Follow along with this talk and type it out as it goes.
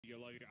you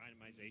lower your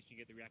itemization, you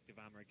get the reactive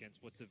armor against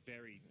what's a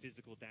very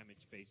physical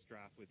damage-based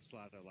draft with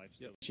Slaughter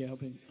lifesteal. Yeah,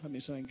 hoping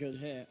something good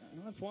here.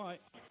 LFY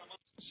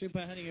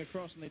Super heading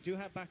across, and they do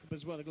have backup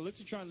as well. They're going to look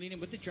to try and lean in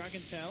with the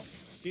Dragon Tail,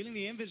 stealing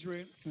the Invis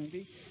rune,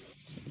 maybe.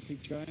 Simply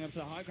going up to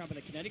the high ground, but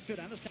the Kinetic Field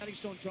and the Static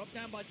Storm dropped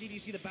down by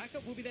DDC. The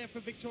backup will be there for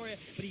Victoria,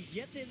 but he's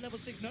yet to hit level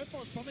 6. No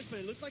false promise, but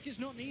it looks like it's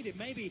not needed.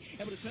 Maybe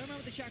able to turn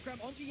around with the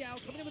Chakram onto Yao,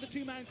 coming in with a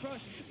 2-man crush,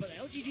 but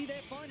LGD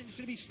there fine, and it's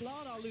going to be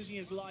Slardar losing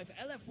his life.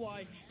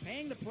 LFY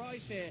paying the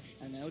price here,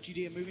 and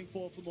LGD are moving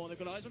forward for more. They've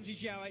got eyes onto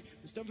Xiao.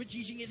 The stun for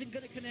Jixing isn't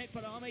going to connect,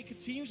 but Arme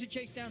continues to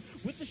chase down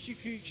with the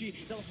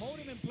Shikuchi. They'll hold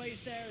him in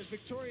place there as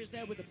Victoria's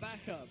there with the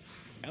backup.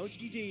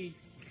 LGD.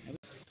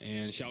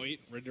 And Xiao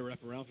ready to wrap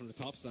around from the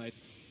top side.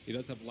 He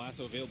does have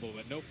Lasso available,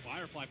 but no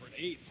Firefly for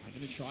 8. I'm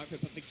going to try for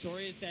it, but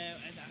Victoria's there,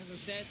 and as I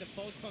said, the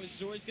false promise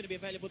is always going to be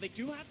available. They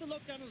do have to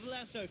lock down with the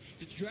Lasso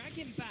to drag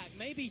him back.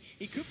 Maybe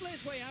he could play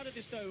his way out of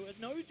this, though.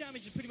 No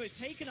damage is pretty much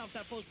taken off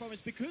that false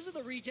promise because of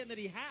the regen that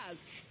he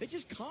has. They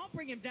just can't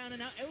bring him down, and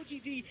now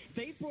LGD,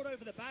 they've brought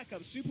over the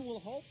backup. Super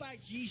will hold back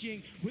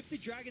Jixing with the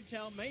Dragon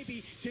Tail.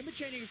 Maybe Timber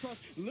chaining across,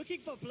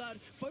 looking for blood,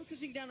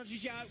 focusing down on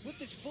Zihao with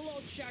this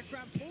full-on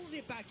chakram, pulls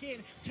it back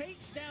in,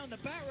 takes down the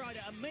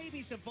Batrider, and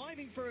maybe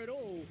surviving for it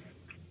all.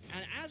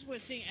 And as we're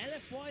seeing,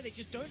 LFY, they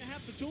just don't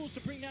have the tools to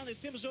bring down this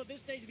Timber Sword at this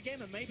stage of the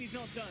game, and maybe he's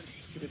not done.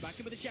 He's going to be back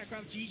in with the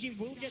Chakram. Jixing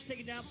will get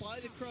taken down by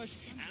the Crush,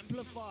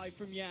 amplified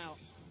from Yao.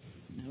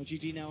 Now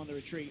LGD now on the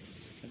retreat.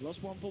 They've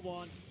lost 1 for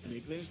 1, and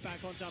he glimpses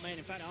back onto Arme.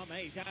 In fact,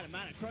 Arme is out of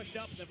mana, crushed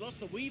up. They've lost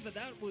the Weaver.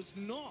 That was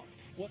not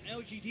what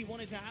LGD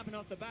wanted to happen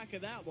off the back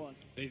of that one.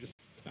 They just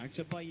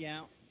backed up by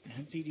Yao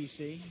and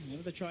TDC.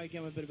 Maybe they try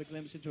again with a bit of a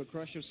glimpse into a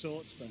Crush of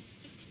sorts, but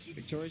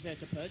Victoria's there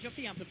to purge off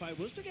the Amplifier.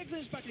 Will still get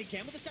glimpsed back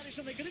again with the Static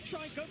Storm. They're going to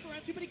try and go for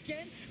round 2, but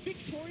again,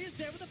 Victoria's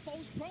there with a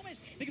false promise.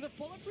 They're going to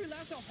follow through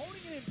Lasso, holding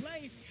it in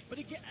place, but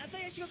again, have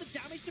they actually got the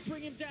damage to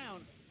bring him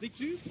down? They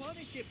do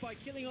punish it by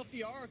killing off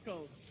the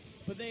Oracle,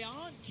 but they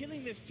aren't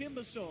killing this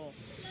Timbersaw.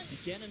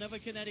 Again, another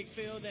Kinetic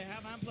Field. They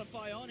have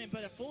Amplify on him,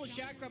 but a full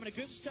Chakram and a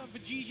good stun for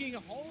Jixing,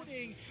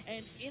 holding,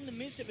 and in the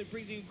midst of it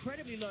brings him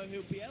incredibly low.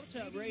 He'll be able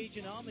to rage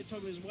and arm the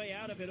toggle his way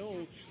out of it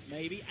all.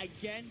 Maybe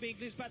again being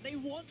this bad. They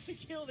want to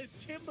kill this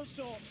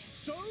Timbersaw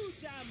so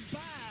damn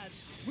bad.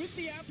 With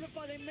the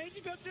Amplify, they may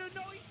just be able to do it.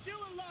 No, he's still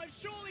alive.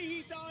 Surely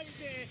he dies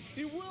here.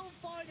 He will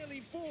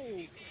finally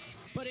fall.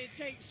 But it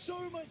takes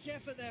so much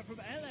effort there from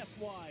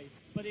LFY.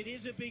 But it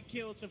is a big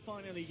kill to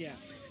finally get.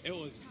 It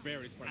was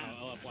very smart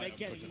how LFY. They're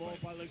getting more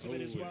by the looks of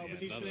it as well. Yeah, with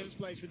these glimpse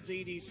plays from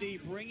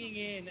DDC, bringing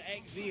in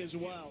XZ as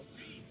well.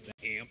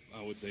 The amp,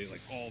 I would say,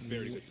 like all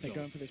very good skills. They're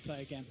going for this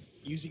play again.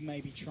 Using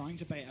maybe trying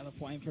to bait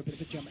LFY in for a bit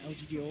of a jump.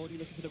 LGD already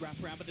looking for the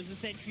wraparound, but there's a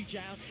sentry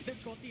down.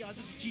 They've got the eyes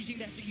of Jixing.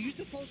 They have to use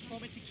the false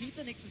promise to keep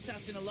the Nyx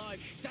Assassin alive.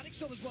 Static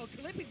Storm as well,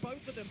 clipping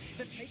both of them.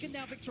 They've taken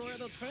down Victoria.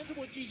 They'll turn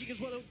towards Jixing as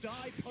well. He'll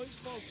die post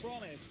false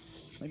promise.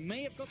 They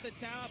may have got the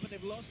tower, but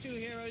they've lost 2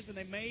 heroes, and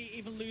they may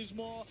even lose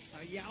more.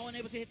 Yao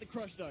unable to hit the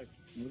Crush, though.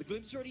 With the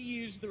glimpse already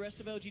used, the rest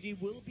of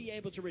LGD will be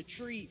able to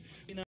retreat,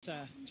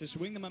 to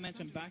swing the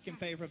momentum back in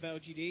favor of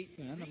LGD.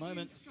 And at the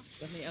moment,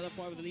 definitely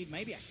LFY with the lead.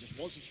 Maybe actually just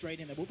waltzing straight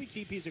in. There will be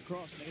TPs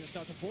across, and they're going to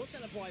start to force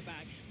LFY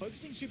back,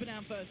 focusing Super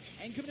down first,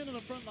 and coming in on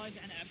the front lines.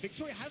 And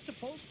Victoria has to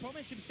false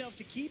promise himself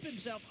to keep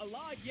himself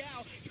alive.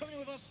 Yao coming in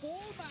with a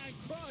 4-man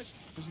Crush.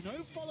 There's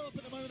no follow-up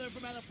at the moment, though,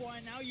 from LFY.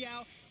 And now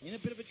Yao in a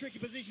bit of a tricky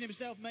position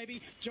himself,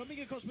 maybe jumping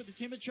across with the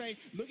Timber Train,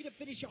 looking to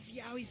finish off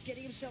Yao. He's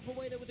getting himself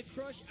away there with the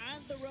Crush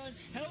and the run.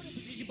 Held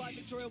in position by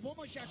Victoria. One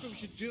more Chakram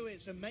should do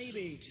it, so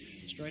maybe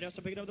straight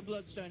after picking up the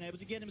Bloodstone, able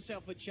to get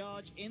himself a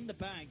charge in the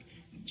bag.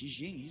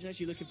 Jixing, he's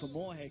actually looking for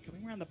more here.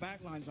 Coming around the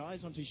back lines,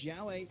 eyes onto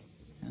Xiao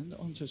and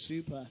onto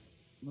Super.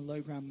 On the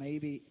low ground,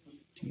 maybe.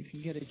 See if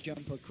he can get a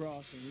jump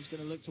across, and he's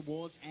going to look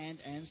towards and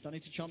starting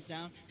to chomp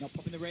down. Not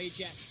popping the rage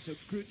yet, so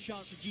good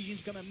chance for Jixing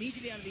to come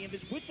immediately out of the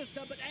embers with the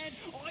stun, but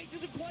he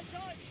doesn't quite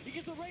die. He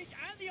gets the rage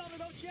and the honor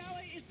of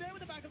Xiao is there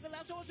with the back of the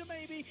Lasso onto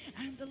maybe,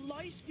 and the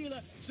Life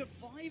Stealer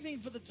surviving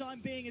for the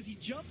time being as he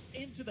jumps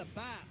into the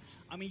bat.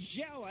 I mean,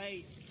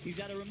 Xiao, he's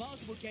had a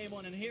remarkable game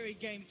on, and here in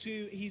game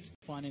 2, he's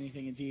find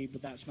anything indeed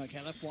with that smoke.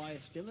 LFY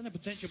is still in a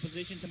potential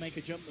position to make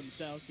a jump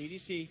themselves.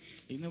 DDC,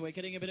 even though we're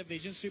getting a bit of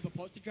vision, Super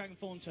pops the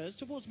Dragonfall turns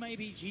towards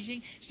maybe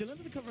Jixing, still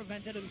under the cover of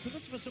Vendetta,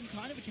 looking for some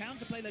kind of a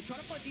counterplay. They're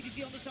trying to fight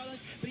DDC on the sidelines,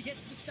 but he gets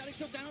the Static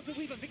Storm down onto the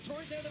Weaver.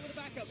 Victoria's there with the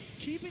backup,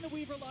 keeping the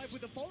Weaver alive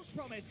with a false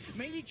promise.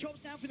 Maybe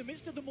chops down through the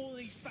midst of them all,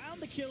 and he's found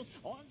the kill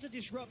on to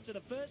Disrupt to the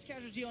first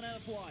casualty on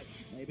LFY.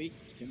 Maybe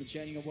Timber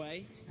chaining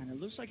away, and it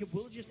looks like it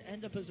will just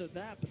end up as of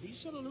that, but these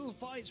sort of little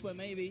fights where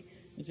maybe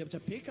is able to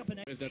pick up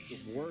an... That's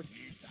worth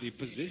the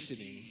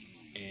positioning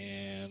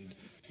and,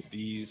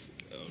 These,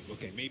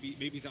 okay, maybe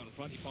he's out in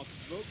front. He pops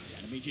the smoke.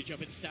 An immediate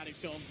jump into Static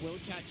Storm will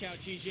catch out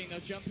Jixing. They'll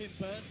jump in,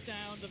 burst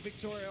down the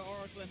Victoria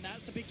Oracle, and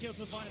that's the big kill to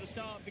the fight at the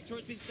start.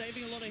 Victoria's been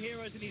saving a lot of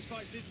heroes in these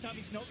fights. This time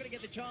he's not going to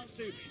get the chance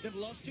to. They've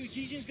lost 2.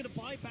 Jixing's going to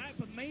buy back,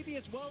 but maybe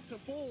as well to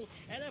fall.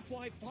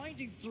 LFY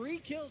finding 3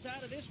 kills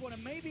out of this one,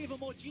 and maybe even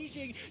more.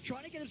 Jixing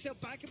trying to get himself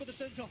back in with the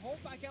stone to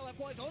hold back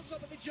LFY's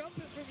onslaught, but the jump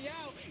in from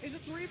Yao is a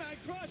 3-man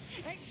crush.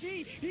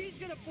 XD, he's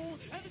going to fall,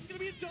 and there's going to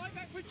be a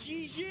dieback for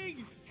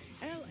Jixing.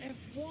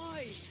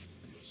 LFY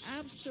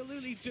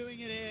absolutely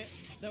doing it here.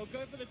 They'll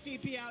go for the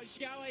TP out.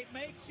 Xiao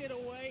makes it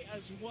away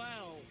as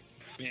well.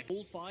 Man.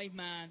 All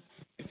 5-man.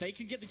 If they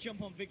can get the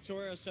jump on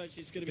Victoria such,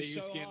 it's going to be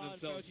so hard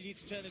for LGD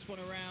to turn this one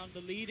around.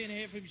 The lead in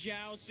here from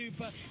Zhao,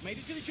 super. Maybe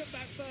he's going to jump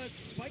back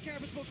first. Spike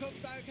Carapace will come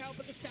back out,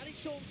 but the Static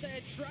Storm's there,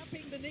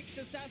 trapping the Nyx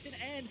Assassin,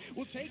 and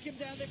will take him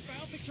down. They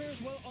found Victoria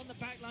as well on the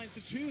back lines.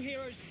 The 2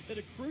 heroes that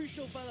are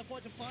crucial for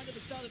LFY to find at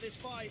the start of this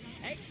fight.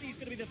 Xie's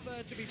going to be the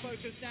third to be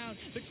focused down.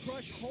 The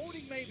Crush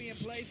holding maybe in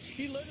place.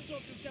 He loaded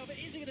off himself, but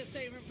is he going to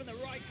save him from the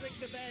right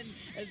clicks of then,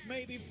 as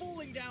maybe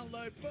falling down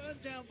low,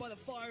 burned down by the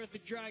fire of the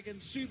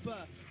dragon. Super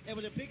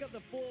able to pick up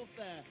the 4th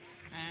there.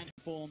 And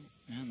form,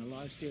 and the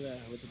Lifestealer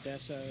with the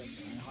Deso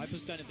and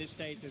Hyperstone at this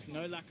stage. There's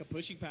no lack of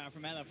pushing power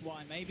from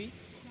LFY. Maybe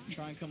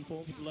try and come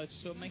forward with the Lotus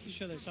Sword, making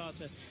sure they're hard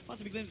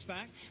to be glimpsed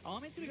back.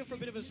 Army's going to go for a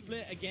bit of a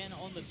split again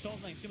on the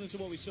top lane, similar to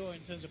what we saw in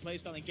terms of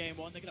playstyle in game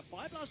 1. They're going to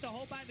Fire Blast to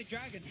hold back the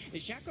Dragon. The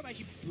Chakram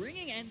actually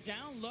bringing N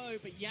down low,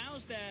 but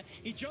Yao's there.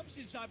 He jumps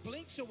inside,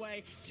 blinks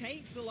away,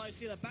 takes the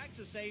Lifestealer back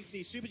to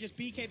safety. Super just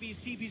BKBs,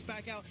 TPs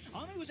back out.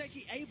 Army was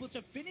actually able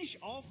to finish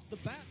off the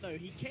bat though.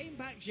 He came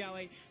back,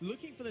 Xiao,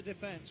 looking for the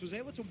defense, was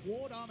able to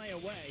ward Arme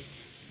away.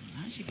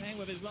 Actually paying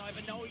with his life,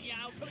 and no,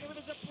 Yao coming in with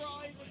a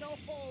surprise, and no,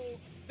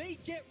 they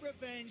get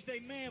revenge. They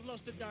may have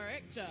lost the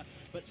director,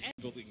 but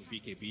building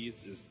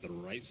BKBs is the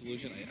right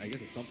solution. I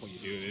guess at some point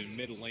you do. In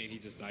middle lane, he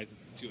just dies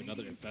to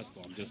another Infest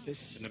Bomb,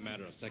 just in a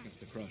matter of seconds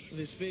to crush.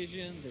 This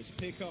vision, this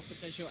pick-off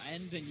potential,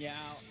 and Yao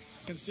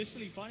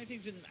consistently finding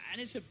things, and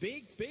it's a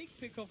big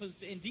pick-off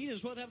indeed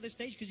as well to have this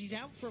stage, because he's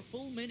out for a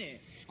full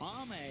minute.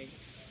 Arme,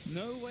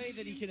 no way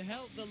that he can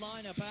help the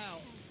lineup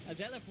out, as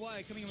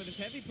LFY coming in with this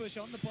heavy push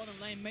on the bottom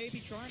lane,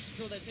 maybe trying to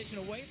draw their attention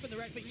away from the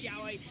wreck, but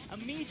Xiao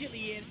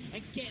immediately in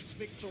and gets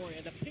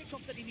Victoria. The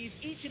pick-off that he needs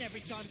each and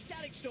every time.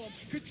 Static Storm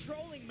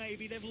controlling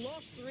maybe. They've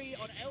lost 3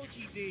 on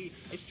LGD.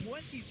 It's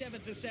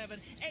 27-7.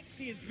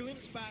 Xie is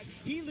glimpsed back.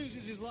 He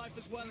loses his life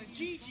as well, and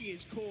GG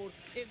is called.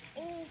 It's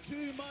all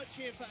too much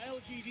here for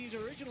LGD's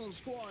original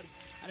squad,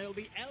 and it'll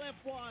be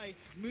LFY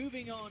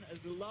moving on as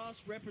the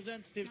last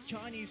representative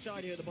Chinese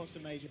side here at the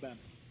Boston Major, Ben.